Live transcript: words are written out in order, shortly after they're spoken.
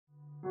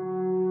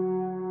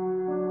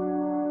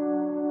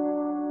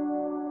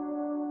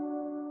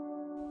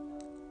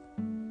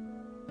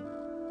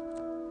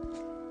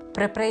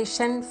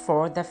Preparation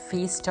for the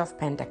Feast of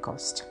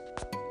Pentecost.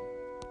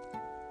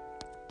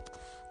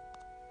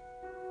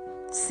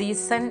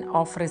 Season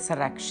of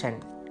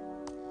Resurrection,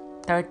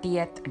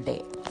 30th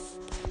day,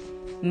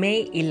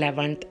 May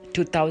 11th,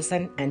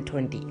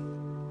 2020.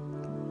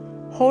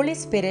 Holy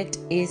Spirit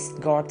is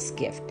God's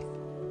gift.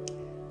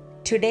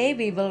 Today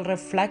we will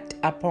reflect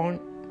upon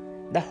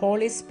the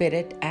Holy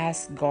Spirit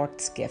as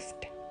God's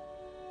gift.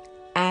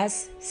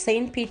 As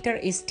Saint Peter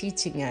is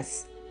teaching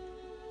us,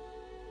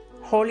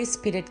 Holy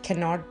Spirit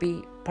cannot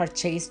be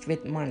purchased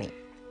with money.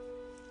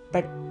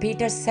 But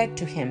Peter said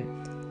to him,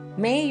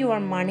 "May your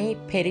money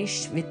perish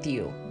with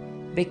you,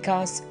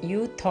 because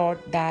you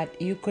thought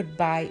that you could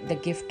buy the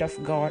gift of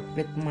God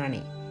with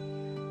money."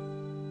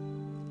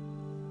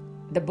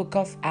 The book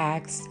of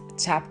Acts,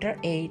 chapter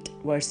 8,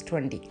 verse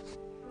 20.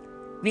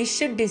 We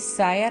should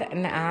desire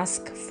and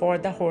ask for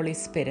the Holy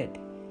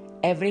Spirit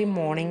every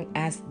morning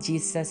as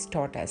Jesus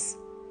taught us.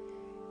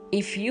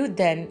 If you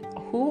then,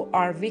 who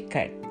are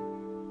wicked,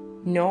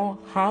 know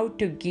how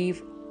to give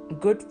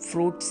good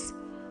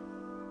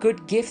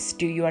gifts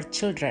to your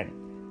children,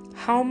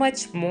 how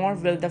much more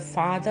will the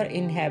Father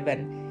in heaven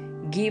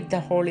give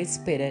the Holy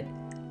Spirit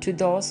to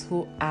those who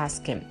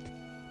ask Him?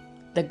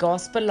 The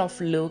Gospel of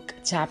Luke,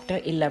 chapter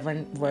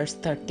 11, verse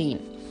 13.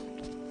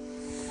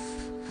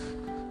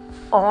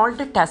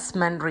 Old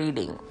Testament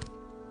reading.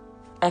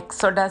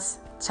 Exodus,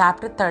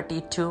 chapter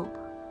 32,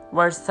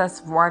 verses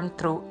 1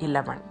 through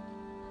 11.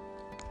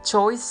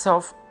 Choice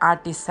of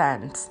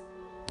artisans.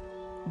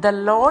 The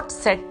Lord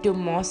said to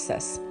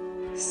Moses,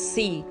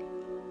 "See,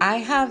 I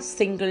have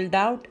singled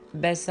out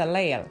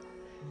Bezalel,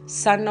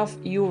 son of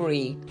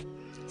Uri,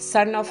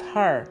 son of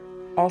Hur,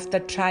 of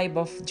the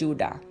tribe of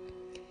Judah,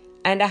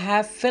 and I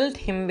have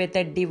filled him with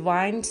a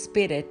divine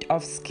spirit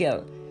of skill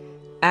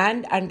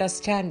and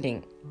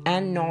understanding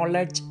and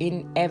knowledge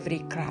in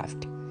every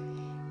craft,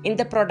 in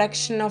the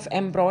production of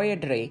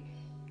embroidery,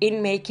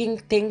 in making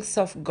things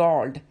of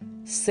gold,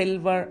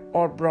 silver,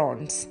 or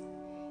bronze,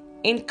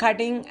 in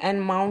cutting and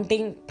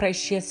mounting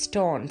precious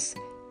stones,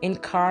 in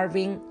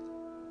carving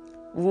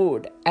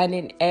wood, and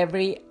in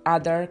every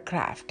other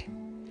craft.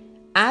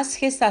 As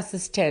his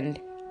assistant,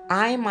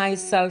 I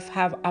myself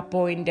have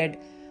appointed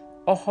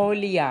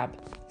Oholiab,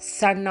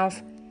 son of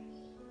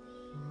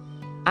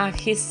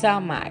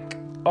Ahisamach,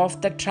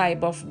 of the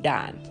tribe of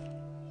Dan.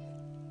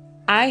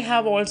 I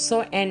have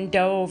also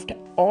endowed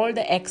all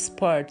the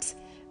experts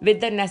with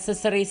the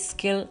necessary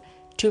skill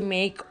to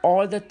make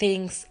all the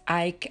things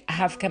I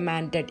have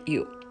commanded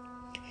you: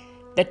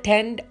 the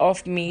tent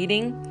of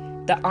meeting,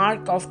 the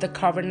ark of the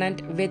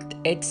covenant with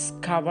its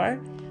cover,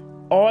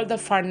 all the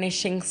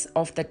furnishings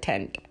of the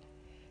tent,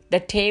 the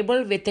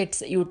table with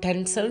its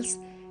utensils,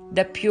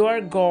 the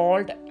pure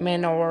gold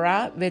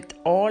menorah with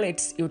all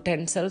its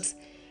utensils,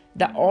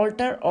 the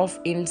altar of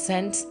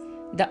incense,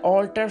 the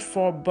altar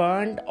for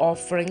burnt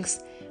offerings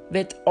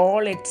with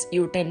all its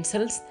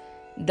utensils,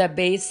 the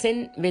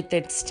basin with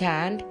its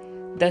stand,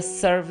 the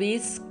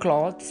service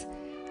cloths,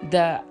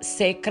 the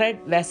sacred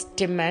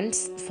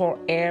vestments for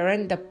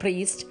Aaron the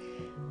priest,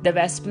 the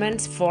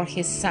vestments for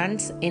his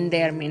sons in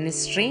their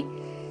ministry,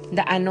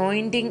 the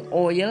anointing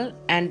oil,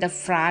 and the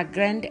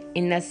fragrant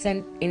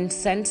innocent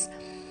incense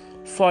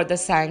for the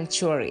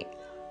sanctuary.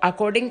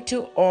 According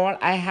to all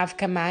I have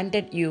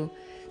commanded you,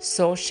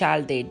 so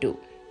shall they do.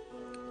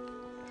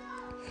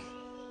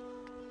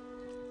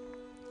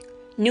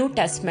 New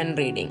Testament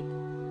reading.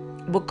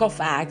 Book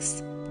of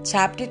Acts,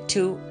 chapter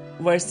 2,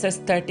 verses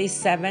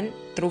 37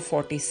 through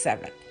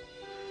 47.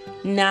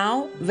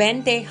 Now,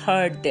 when they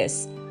heard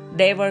this,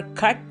 they were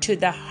cut to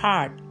the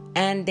heart,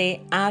 and they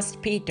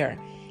asked Peter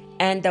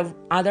and the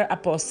other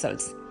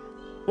apostles,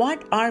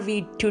 "What are we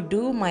to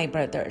do, my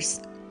brothers?"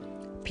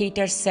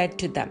 Peter said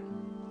to them,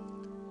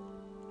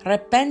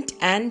 "Repent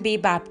and be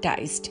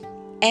baptized,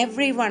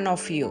 every one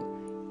of you,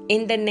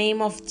 in the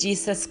name of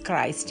Jesus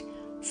Christ,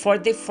 for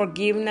the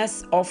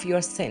forgiveness of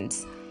your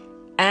sins,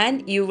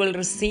 and you will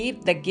receive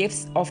the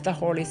gifts of the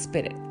Holy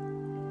Spirit.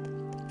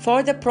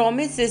 For the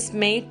promise is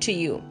made to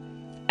you,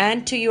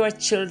 and to your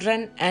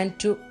children, and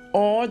to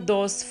all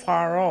those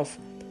far off,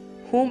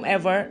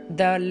 whomever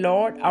the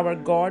Lord our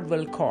God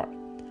will call."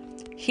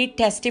 He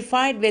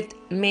testified with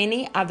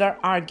many other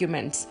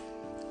arguments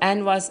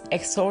and was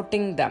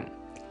exhorting them,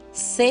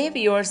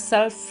 "Save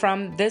yourself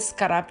from this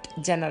corrupt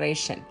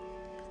generation."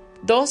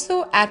 Those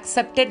who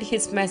accepted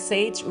his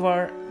message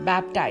were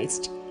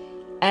baptized,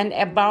 and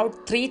about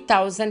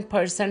 3,000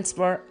 persons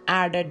were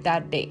added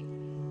that day.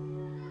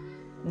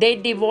 They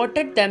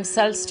devoted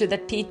themselves to the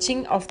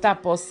teaching of the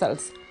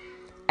apostles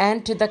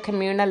and to the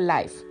communal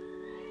life,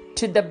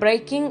 to the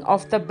breaking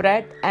of the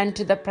bread and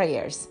to the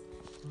prayers.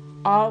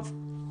 Awe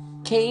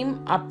came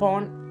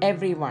upon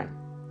everyone,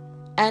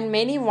 and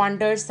many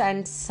wonders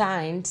and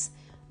signs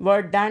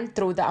were done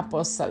through the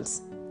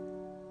apostles.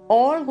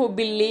 All who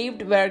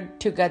believed were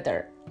together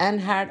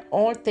and had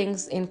all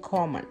things in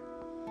common.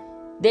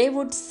 They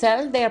would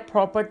sell their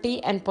property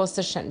and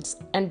possessions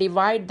and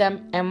divide them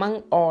among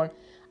all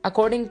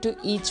according to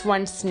each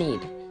one's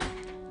need.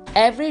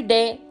 Every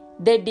day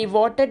they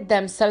devoted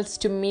themselves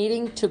to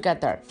meeting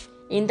together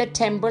in the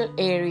temple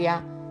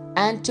area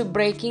and to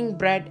breaking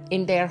bread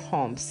in their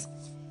homes.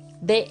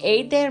 They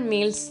ate their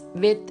meals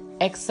with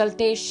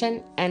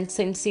exultation and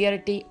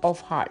sincerity of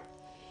heart,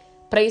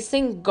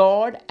 praising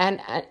God and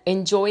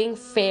enjoying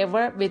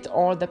favor with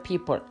all the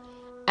people.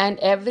 And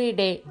every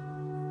day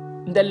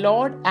the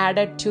Lord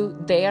added to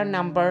their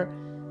number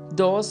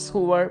those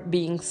who were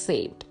being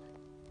saved.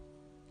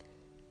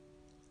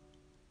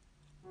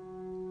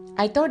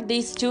 I thought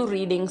these two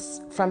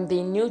readings from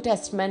the New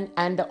Testament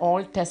and the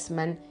Old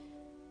Testament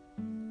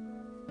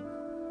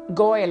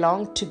go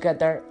along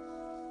together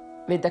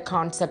with the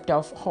concept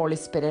of Holy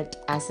Spirit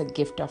as a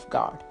gift of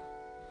God.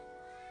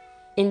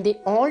 In the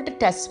Old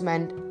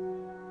Testament,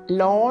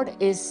 Lord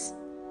is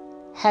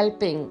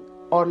helping,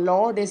 or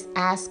Lord is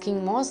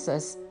asking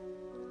Moses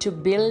to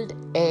build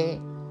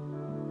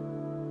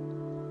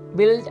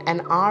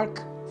an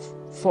ark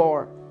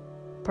for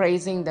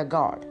praising the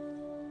God.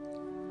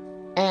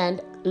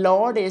 And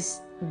Lord is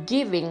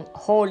giving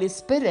Holy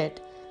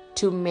Spirit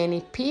to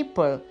many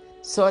people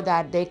so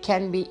that they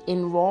can be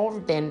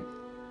involved in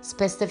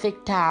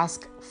specific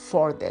tasks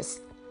for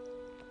this.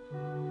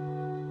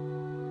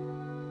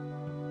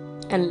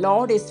 And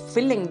Lord is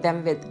filling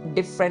them with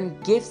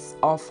different gifts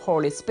of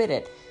Holy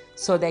Spirit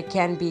so they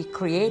can be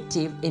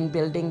creative in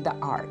building the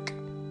ark.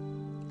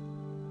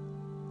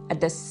 At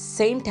the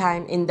same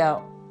time, in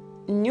the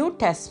New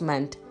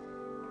Testament,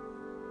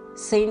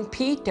 Saint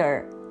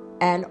Peter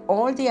and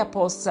all the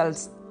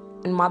apostles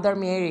and Mother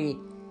Mary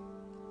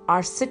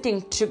are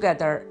sitting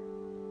together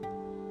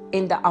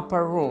in the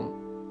upper room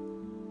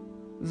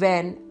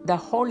when the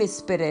Holy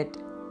Spirit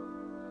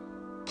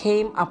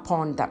came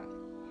upon them.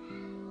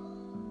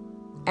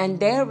 And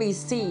there we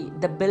see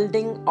the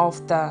building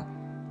of the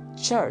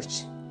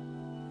church.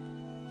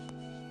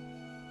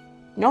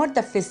 Not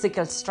the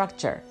physical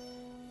structure,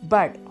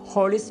 but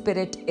Holy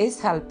Spirit is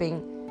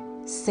helping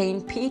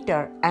Saint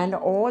Peter and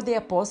all the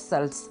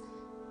apostles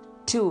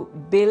to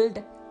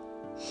build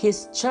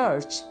his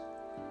church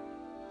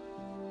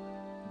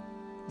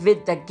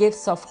with the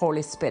gifts of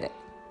Holy Spirit.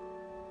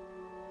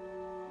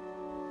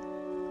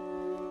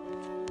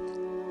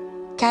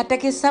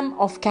 Catechism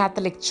of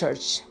Catholic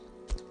Church.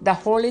 The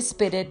Holy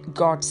Spirit,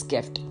 God's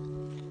gift.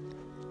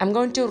 I'm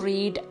going to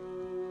read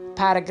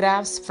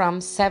paragraphs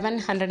from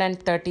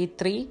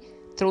 733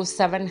 through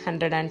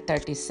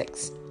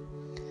 736.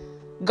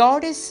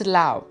 God is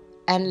love,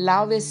 and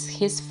love is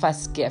his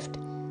first gift,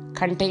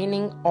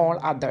 containing all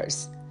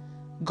others.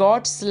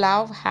 God's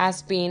love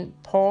has been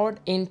poured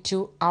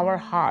into our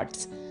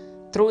hearts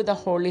through the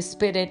Holy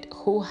Spirit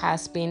who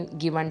has been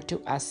given to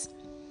us.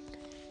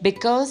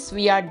 Because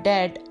we are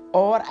dead,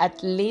 or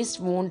at least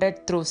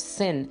wounded through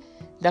sin,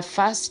 the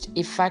first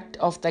effect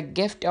of the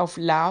gift of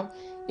love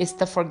is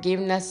the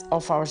forgiveness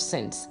of our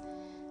sins.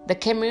 The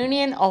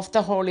communion of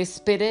the Holy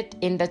Spirit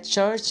in the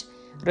Church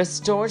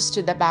restores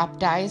to the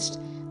baptized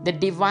the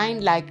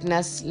divine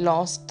likeness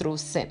lost through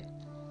sin.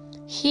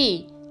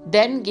 He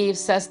then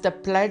gives us the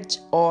pledge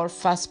or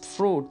first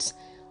fruits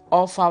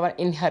of our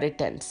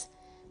inheritance,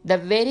 the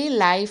very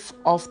life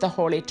of the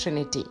Holy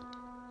Trinity,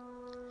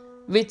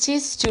 which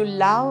is to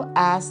love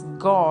as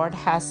God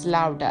has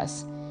loved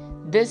us.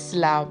 This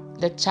love,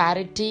 the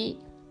charity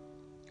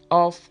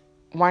of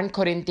 1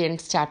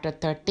 Corinthians chapter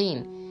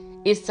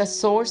 13, is the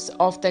source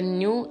of the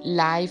new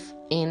life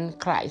in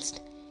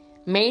Christ,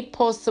 made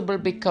possible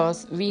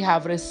because we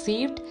have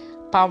received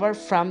power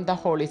from the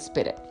Holy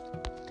Spirit.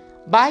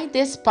 By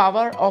this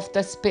power of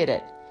the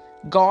Spirit,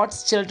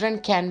 God's children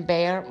can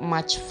bear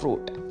much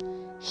fruit.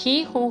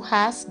 He who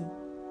has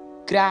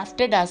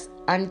grafted us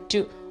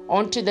onto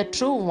the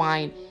true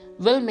vine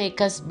will make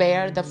us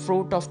bear the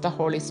fruit of the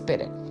Holy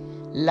Spirit: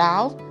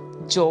 love,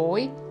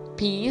 joy,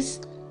 peace,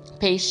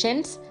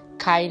 patience,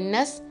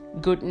 kindness,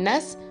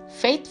 goodness,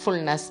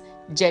 faithfulness,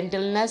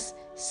 gentleness,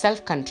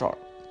 self-control.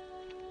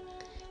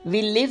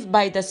 We live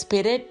by the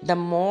Spirit the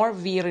more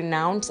we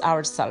renounce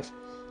ourselves,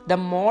 the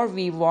more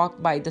we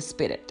walk by the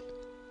Spirit.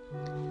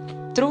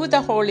 Through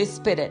the Holy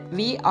Spirit,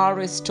 we are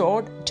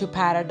restored to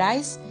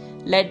paradise,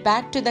 led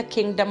back to the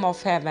kingdom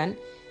of heaven,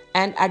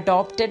 and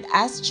adopted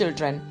as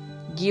children,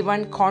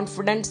 given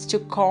confidence to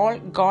call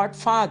God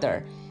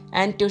Father,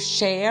 and to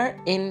share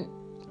in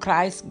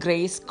Christ's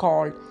grace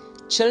called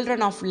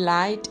children of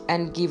light,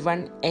 and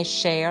given a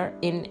share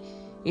in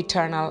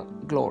eternal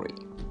glory.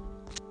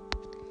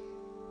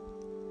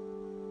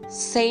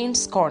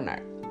 Saint's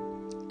Corner.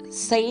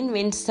 Saint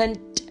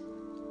Vincent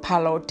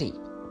Pallotti.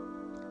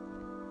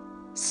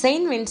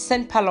 Saint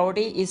Vincent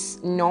Pallotti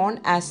is known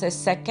as a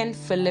second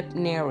Philip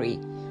Neri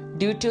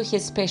due to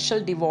his special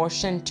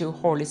devotion to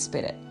Holy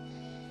Spirit.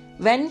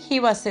 When he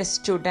was a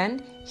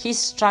student, he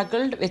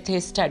struggled with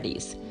his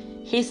studies.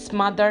 His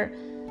mother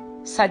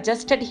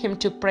suggested him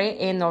to pray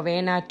a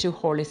novena to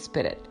Holy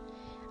Spirit.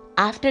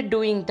 After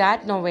doing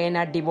that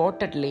novena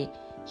devotedly,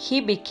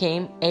 he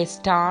became a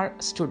star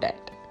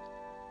student.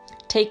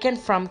 Taken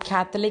from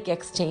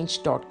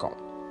CatholicExchange.com.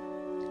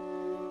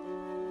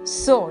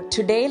 So,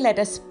 today let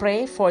us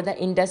pray for the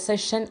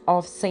intercession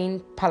of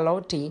Saint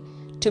Pallotti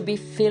to be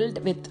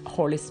filled with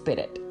Holy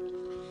Spirit.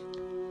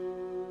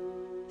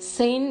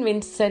 Saint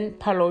Vincent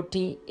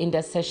Pallotti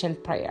Intercession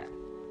Prayer,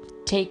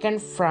 taken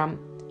from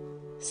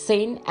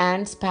St.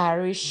 Anne's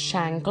Parish,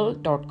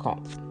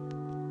 Shangle.com.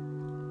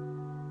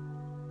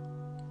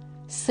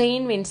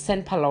 Saint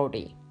Vincent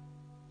Pallotti,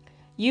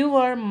 you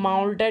were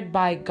molded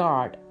by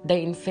God, the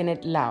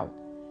infinite love.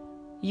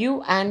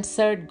 You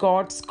answered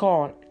God's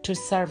call to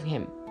serve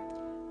Him.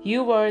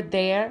 You were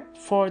there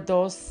for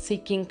those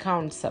seeking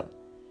counsel,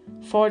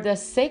 for the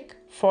sick,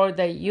 for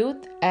the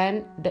youth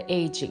and the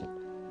aging,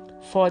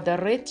 for the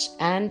rich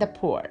and the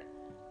poor,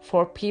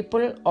 for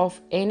people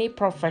of any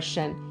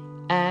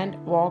profession and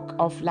walk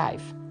of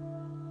life.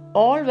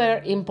 All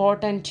were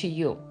important to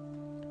you.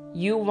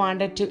 You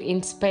wanted to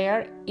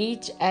inspire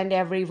each and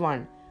every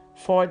one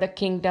for the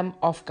kingdom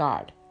of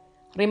God,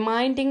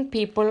 reminding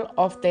people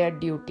of their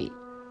duty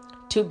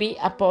to be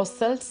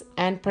apostles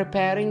and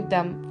preparing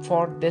them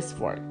for this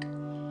work.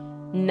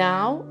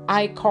 Now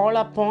I call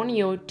upon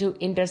you to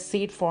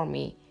intercede for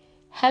me.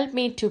 Help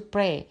me to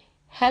pray.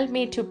 Help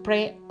me to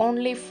pray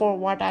only for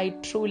what I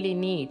truly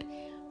need,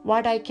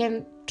 what I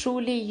can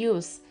truly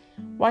use,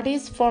 what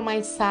is for my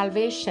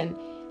salvation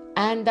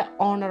and the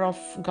honor of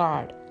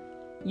God.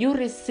 You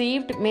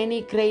received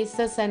many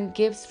graces and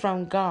gifts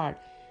from God.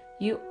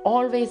 You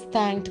always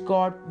thanked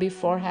God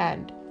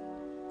beforehand,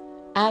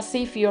 as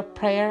if your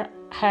prayer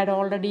had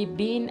already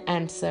been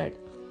answered.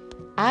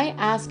 I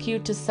ask you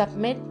to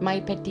submit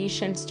my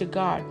petitions to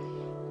God.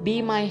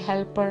 Be my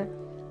helper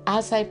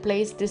as I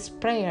place this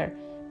prayer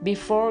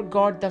before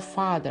God the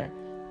Father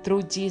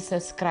through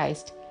Jesus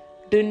Christ.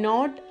 Do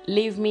not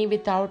leave me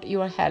without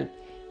your help.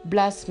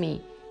 Bless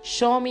me.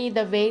 Show me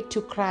the way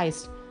to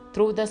Christ.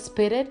 Through the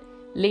Spirit,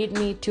 lead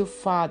me to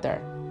Father.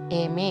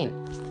 Amen.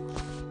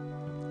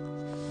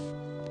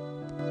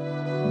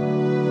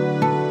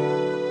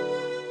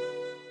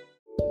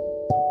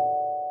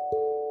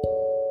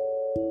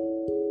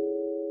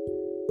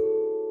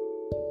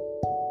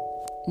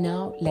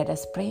 Now let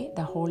us pray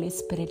the Holy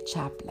Spirit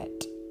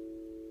Chaplet.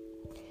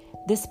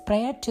 This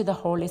prayer to the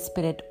Holy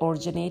Spirit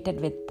originated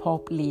with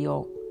Pope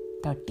Leo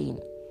XIII.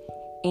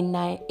 In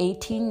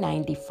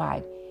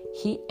 1895,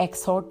 he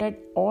exhorted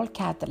all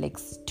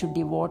Catholics to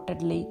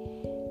devotedly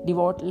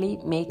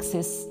make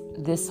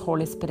this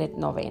Holy Spirit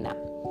novena,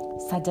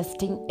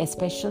 suggesting a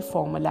special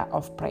formula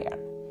of prayer.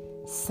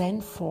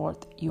 Send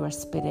forth your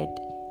Spirit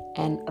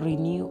and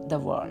renew the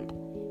world.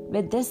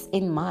 With this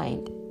in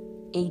mind,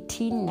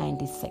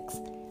 1896,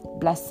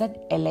 Blessed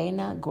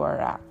Elena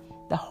Guerra,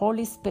 the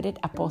Holy Spirit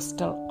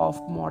Apostle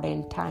of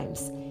modern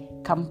times,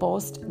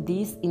 composed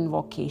these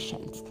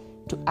invocations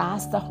to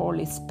ask the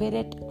Holy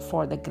Spirit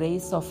for the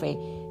grace of a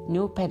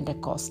new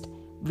Pentecost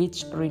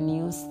which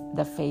renews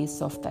the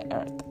face of the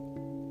earth.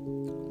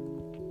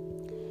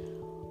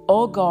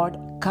 O God,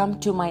 come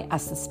to my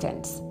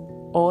assistance.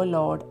 O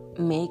Lord,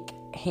 make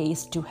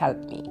haste to help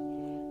me.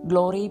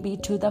 Glory be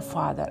to the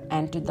Father,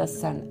 and to the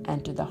Son,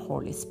 and to the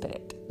Holy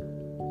Spirit.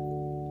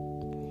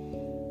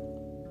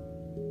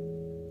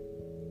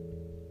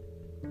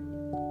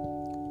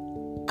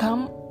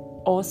 Come,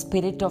 O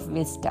Spirit of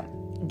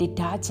wisdom,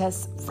 detach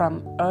us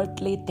from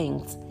earthly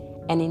things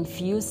and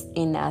infuse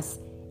in us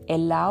a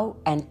love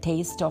and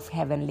taste of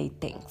heavenly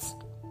things.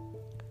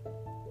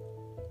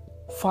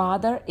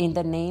 Father, in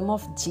the name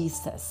of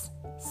Jesus,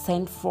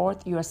 send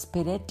forth your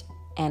Spirit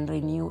and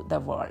renew the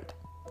world.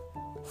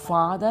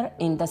 Father,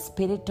 in the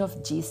Spirit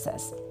of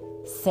Jesus,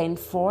 send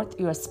forth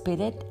your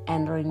Spirit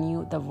and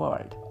renew the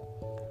world.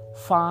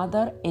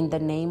 Father, in the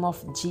name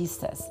of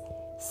Jesus,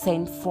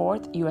 send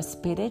forth your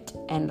Spirit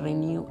and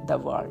renew the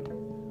world.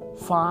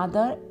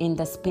 Father, in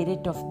the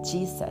Spirit of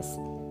Jesus,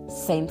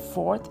 send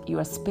forth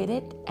your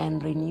Spirit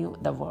and renew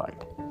the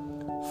world.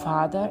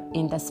 Father,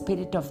 in the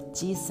Spirit of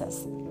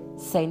Jesus,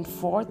 send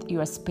forth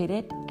your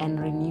Spirit and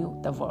renew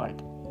the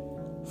world.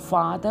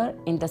 Father,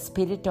 in the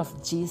Spirit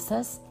of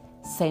Jesus,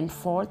 send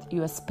forth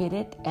your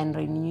Spirit and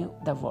renew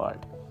the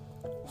world.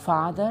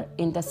 Father,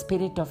 in the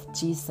Spirit of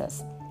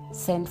Jesus,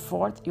 send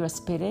forth your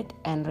Spirit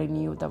and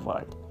renew the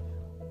world.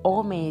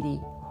 O Mary,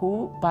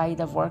 who by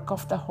the work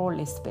of the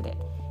Holy Spirit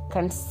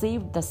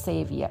conceived the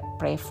Savior,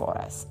 pray for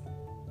us.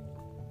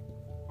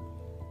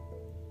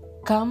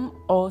 Come,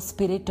 O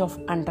Spirit of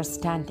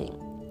understanding,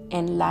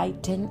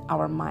 enlighten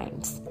our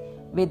minds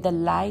with the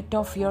light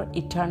of your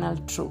eternal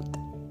truth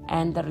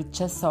and the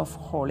riches of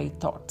holy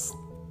thoughts.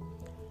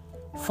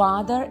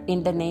 Father,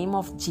 in the name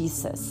of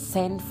Jesus,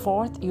 send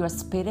forth your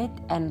Spirit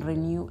and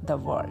renew the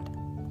world.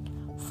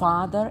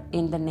 Father,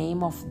 in the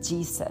name of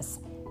Jesus,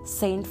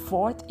 send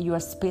forth your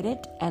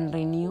Spirit and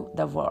renew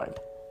the world.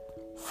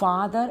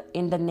 Father,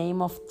 in the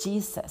name of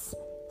Jesus,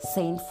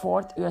 send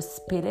forth your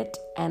Spirit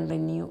and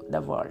renew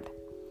the world.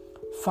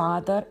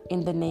 Father,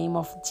 in the name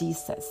of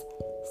Jesus,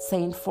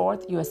 send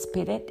forth your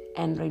Spirit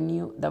and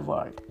renew the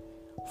world.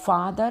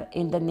 Father,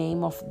 in the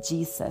name of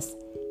Jesus,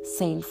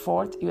 send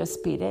forth your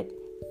Spirit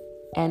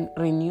and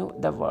renew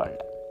the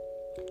world.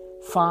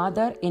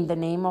 Father, in the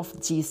name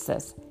of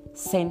Jesus,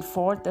 send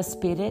forth the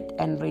Spirit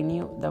and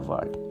renew the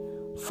world.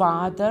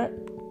 Father,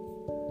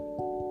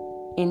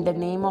 in the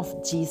name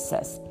of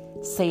Jesus,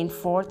 send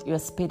forth your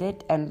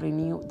Spirit and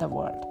renew the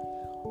world.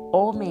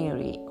 O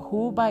Mary,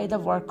 who by the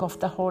work of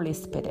the Holy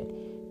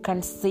Spirit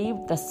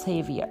conceived the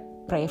Savior,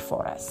 pray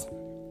for us.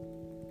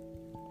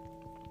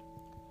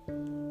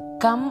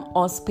 Come,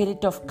 O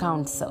Spirit of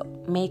counsel,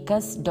 make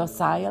us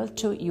docile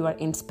to your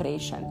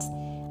inspirations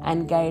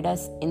and guide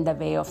us in the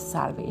way of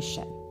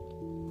salvation.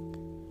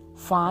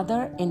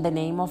 Father, in the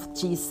name of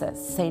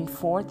Jesus, send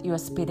forth your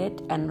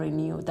Spirit and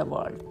renew the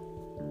world.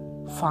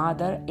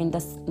 Father, in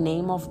the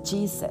name of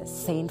Jesus,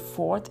 send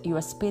forth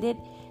your Spirit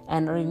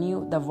and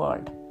renew the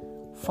world.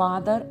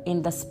 Father,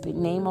 in the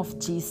name of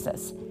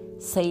Jesus,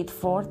 send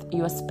forth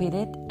your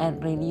Spirit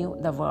and renew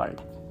the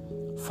world.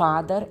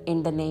 Father,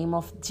 in the name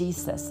of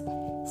Jesus,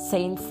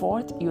 send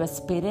forth your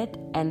Spirit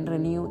and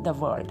renew the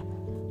world.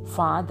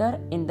 Father,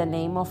 in the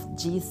name of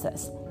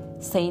Jesus,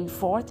 send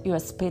forth your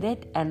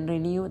Spirit and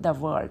renew the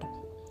world.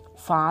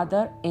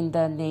 Father, in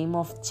the name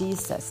of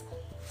Jesus,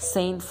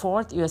 send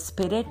forth your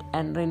Spirit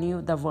and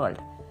renew the world.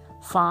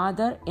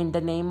 Father, in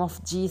the name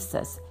of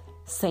Jesus,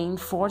 send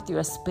forth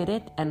your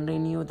Spirit and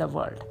renew the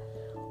world.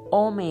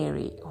 O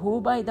Mary,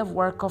 who by the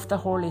work of the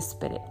Holy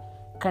Spirit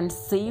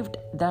conceived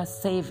the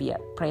Savior,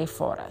 pray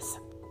for us.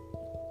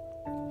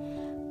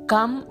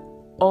 Come,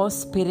 O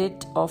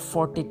Spirit of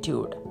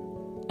fortitude,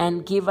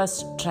 and give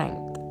us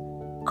strength,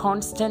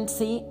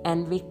 constancy,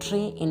 and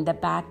victory in the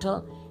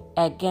battle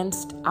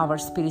against our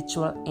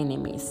spiritual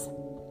enemies.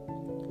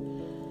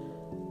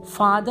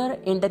 Father,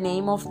 in the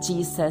name of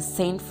Jesus,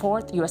 send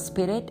forth your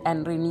Spirit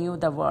and renew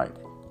the world.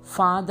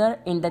 Father,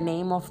 in the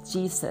name of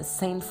Jesus,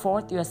 send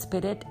forth your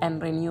Spirit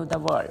and renew the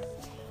world.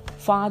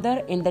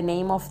 Father, in the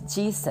name of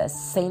Jesus,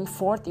 send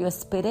forth your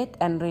Spirit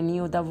and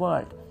renew the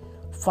world.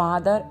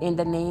 Father, in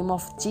the name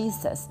of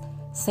Jesus,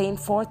 send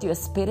forth your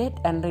Spirit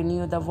and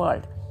renew the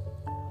world.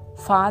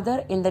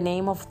 Father, in the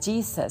name of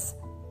Jesus,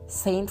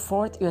 send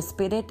forth your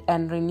Spirit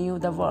and renew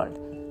the world.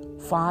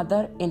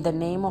 Father, in the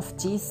name of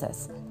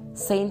Jesus,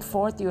 send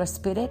forth your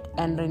Spirit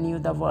and renew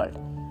the world.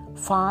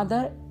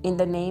 Father, in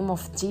the name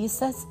of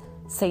Jesus,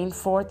 send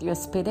forth your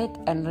Spirit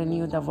and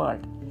renew the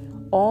world.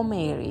 O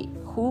Mary,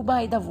 who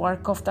by the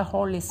work of the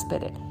Holy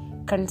Spirit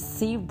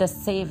conceived the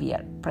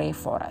Savior, pray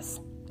for us.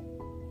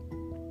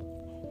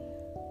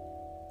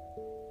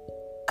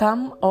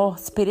 Come, O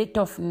Spirit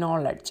of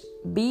knowledge,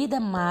 be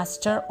the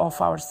master of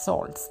our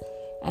souls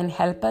and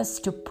help us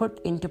to put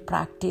into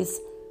practice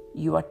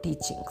your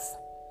teachings.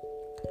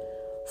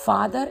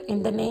 Father,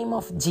 in the name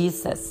of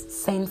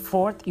Jesus, send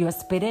forth your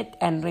Spirit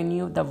and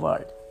renew the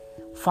world.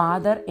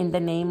 Father, in the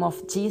name of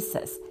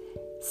Jesus,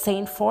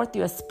 send forth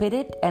your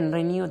Spirit and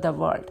renew the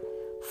world.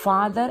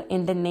 Father,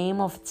 in the name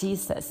of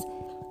Jesus,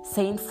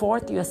 send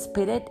forth your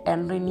Spirit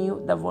and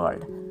renew the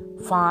world.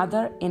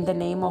 Father, in the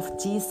name of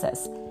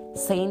Jesus,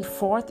 send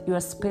forth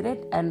your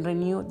Spirit and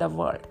renew the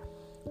world.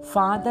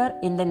 Father,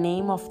 in the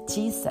name of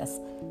Jesus,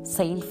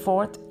 send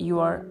forth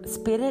your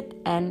Spirit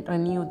and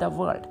renew the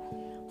world.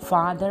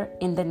 Father,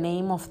 in the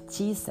name of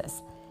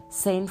Jesus,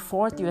 send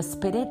forth your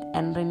Spirit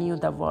and renew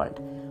the world.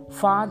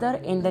 Father,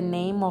 in the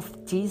name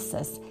of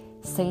Jesus,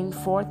 send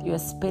forth your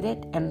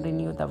Spirit and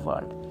renew the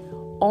world.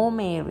 O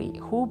Mary,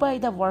 who by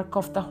the work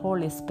of the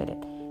Holy Spirit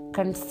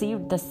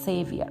conceived the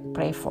Savior,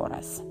 pray for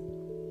us.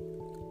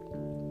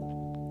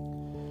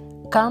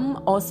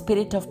 Come, O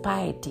Spirit of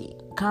piety,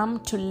 come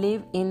to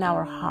live in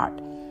our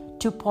heart,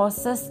 to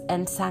possess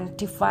and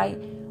sanctify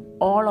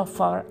all of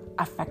our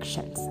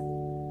affections.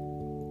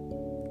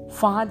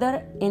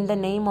 Father, in the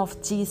name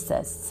of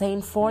Jesus,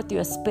 send forth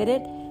your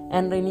Spirit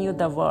and renew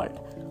the world.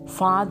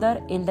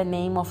 Father, in the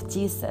name of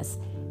Jesus,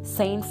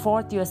 send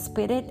forth your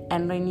Spirit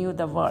and renew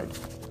the world.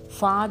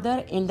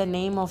 Father, in the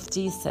name of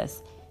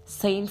Jesus,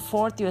 send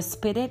forth your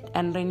Spirit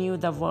and renew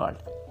the world.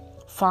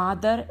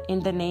 Father, in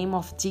the name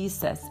of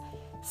Jesus,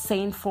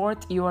 send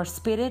forth your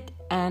Spirit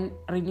and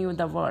renew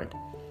the world.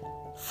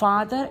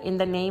 Father, in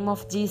the name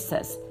of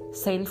Jesus,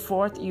 send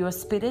forth your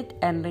Spirit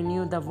and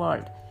renew the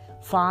world.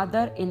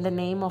 Father, in the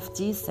name of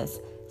Jesus,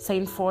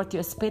 send forth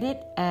your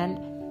Spirit and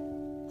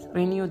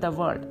renew the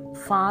world.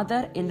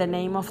 Father, in the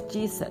name of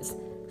Jesus,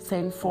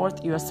 send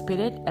forth your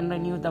Spirit and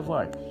renew the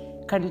world.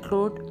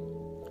 Conclude.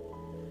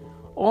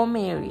 O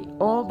Mary,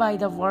 O by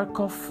the work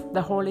of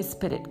the Holy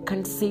Spirit,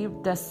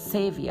 conceived the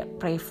Savior,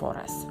 pray for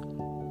us.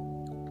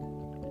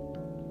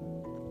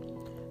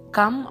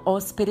 Come, O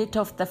Spirit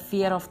of the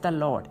fear of the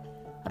Lord,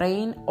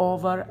 reign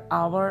over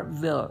our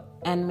will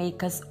and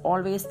make us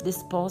always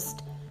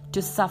disposed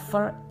to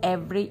suffer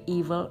every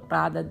evil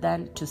rather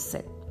than to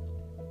sin.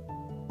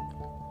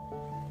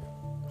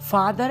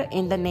 Father,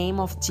 in the name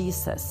of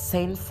Jesus,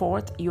 send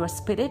forth your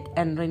Spirit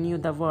and renew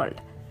the world.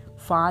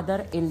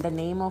 Father, in the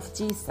name of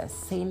Jesus,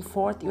 send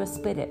forth your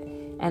Spirit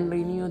and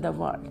renew the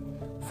world.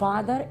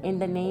 Father, in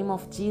the name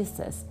of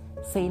Jesus,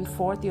 send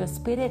forth your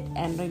Spirit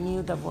and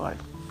renew the world.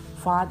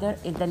 Father,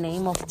 in the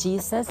name of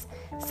Jesus,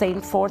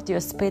 send forth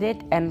your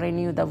Spirit and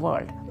renew the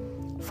world.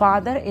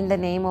 Father, in the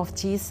name of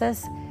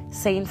Jesus,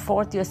 send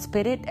forth your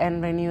Spirit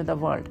and renew the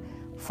world.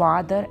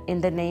 Father,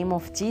 in the name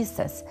of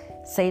Jesus,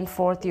 send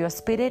forth your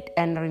Spirit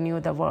and renew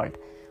the world.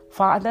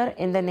 Father,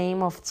 in the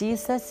name of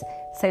Jesus,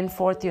 send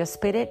forth your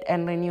Spirit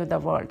and renew the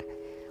world.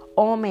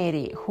 O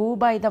Mary, who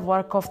by the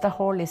work of the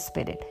Holy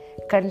Spirit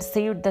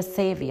conceived the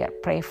Savior,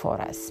 pray for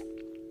us.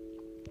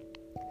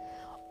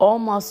 O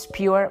most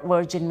pure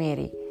Virgin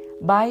Mary,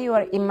 by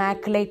your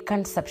immaculate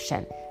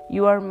conception,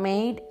 you are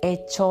made a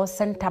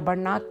chosen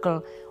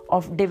tabernacle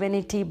of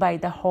divinity by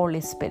the Holy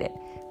Spirit.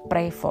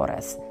 Pray for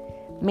us.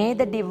 May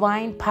the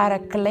divine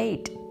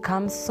Paraclete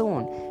come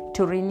soon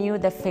to renew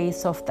the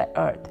face of the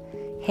earth.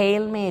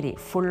 Hail Mary,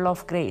 full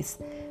of grace.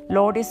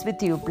 Lord is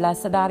with you.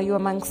 Blessed are you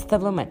amongst the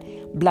women.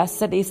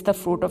 Blessed is the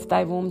fruit of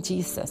thy womb,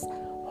 Jesus.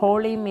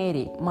 Holy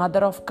Mary,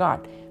 Mother of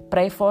God,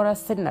 pray for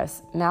us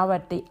sinners, now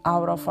at the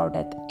hour of our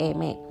death.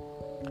 Amen.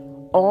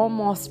 O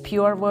most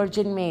pure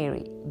Virgin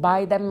Mary,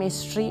 by the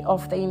mystery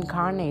of the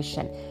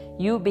Incarnation,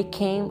 you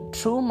became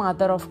true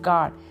Mother of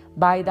God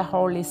by the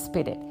Holy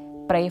Spirit.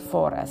 Pray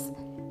for us.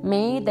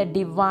 May the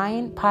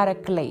divine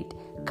Paraclete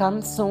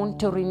come soon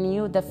to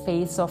renew the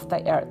face of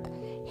the earth.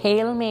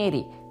 Hail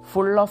Mary,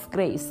 full of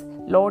grace,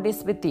 Lord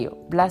is with you.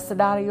 Blessed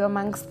are you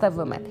amongst the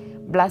women.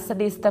 Blessed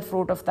is the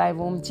fruit of thy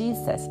womb,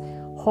 Jesus.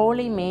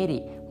 Holy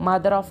Mary,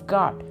 Mother of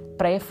God,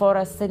 pray for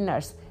us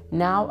sinners,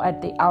 now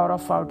at the hour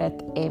of our death.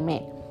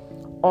 Amen.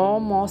 O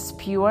most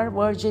pure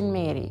Virgin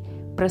Mary,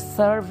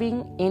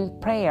 preserving in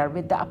prayer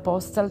with the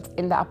apostles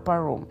in the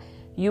upper room,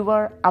 you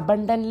were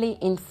abundantly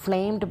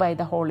inflamed by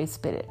the Holy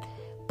Spirit.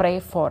 Pray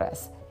for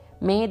us.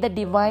 May the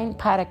divine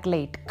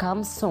Paraclete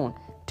come soon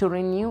to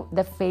renew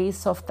the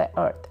face of the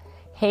earth.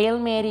 Hail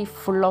Mary,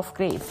 full of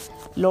grace,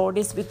 Lord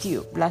is with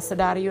you. Blessed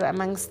are you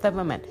amongst the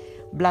women.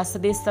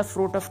 Blessed is the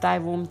fruit of thy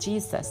womb,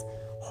 Jesus.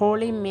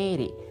 Holy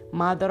Mary,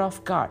 Mother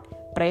of God,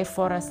 pray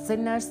for us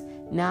sinners,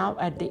 now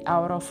at the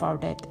hour of our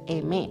death.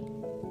 Amen.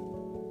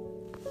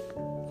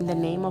 In the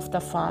name of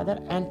the Father,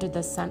 and to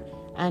the Son,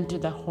 and to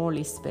the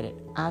Holy Spirit,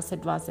 as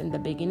it was in the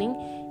beginning,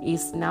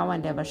 is now,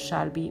 and ever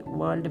shall be,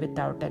 world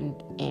without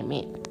end.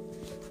 Amen.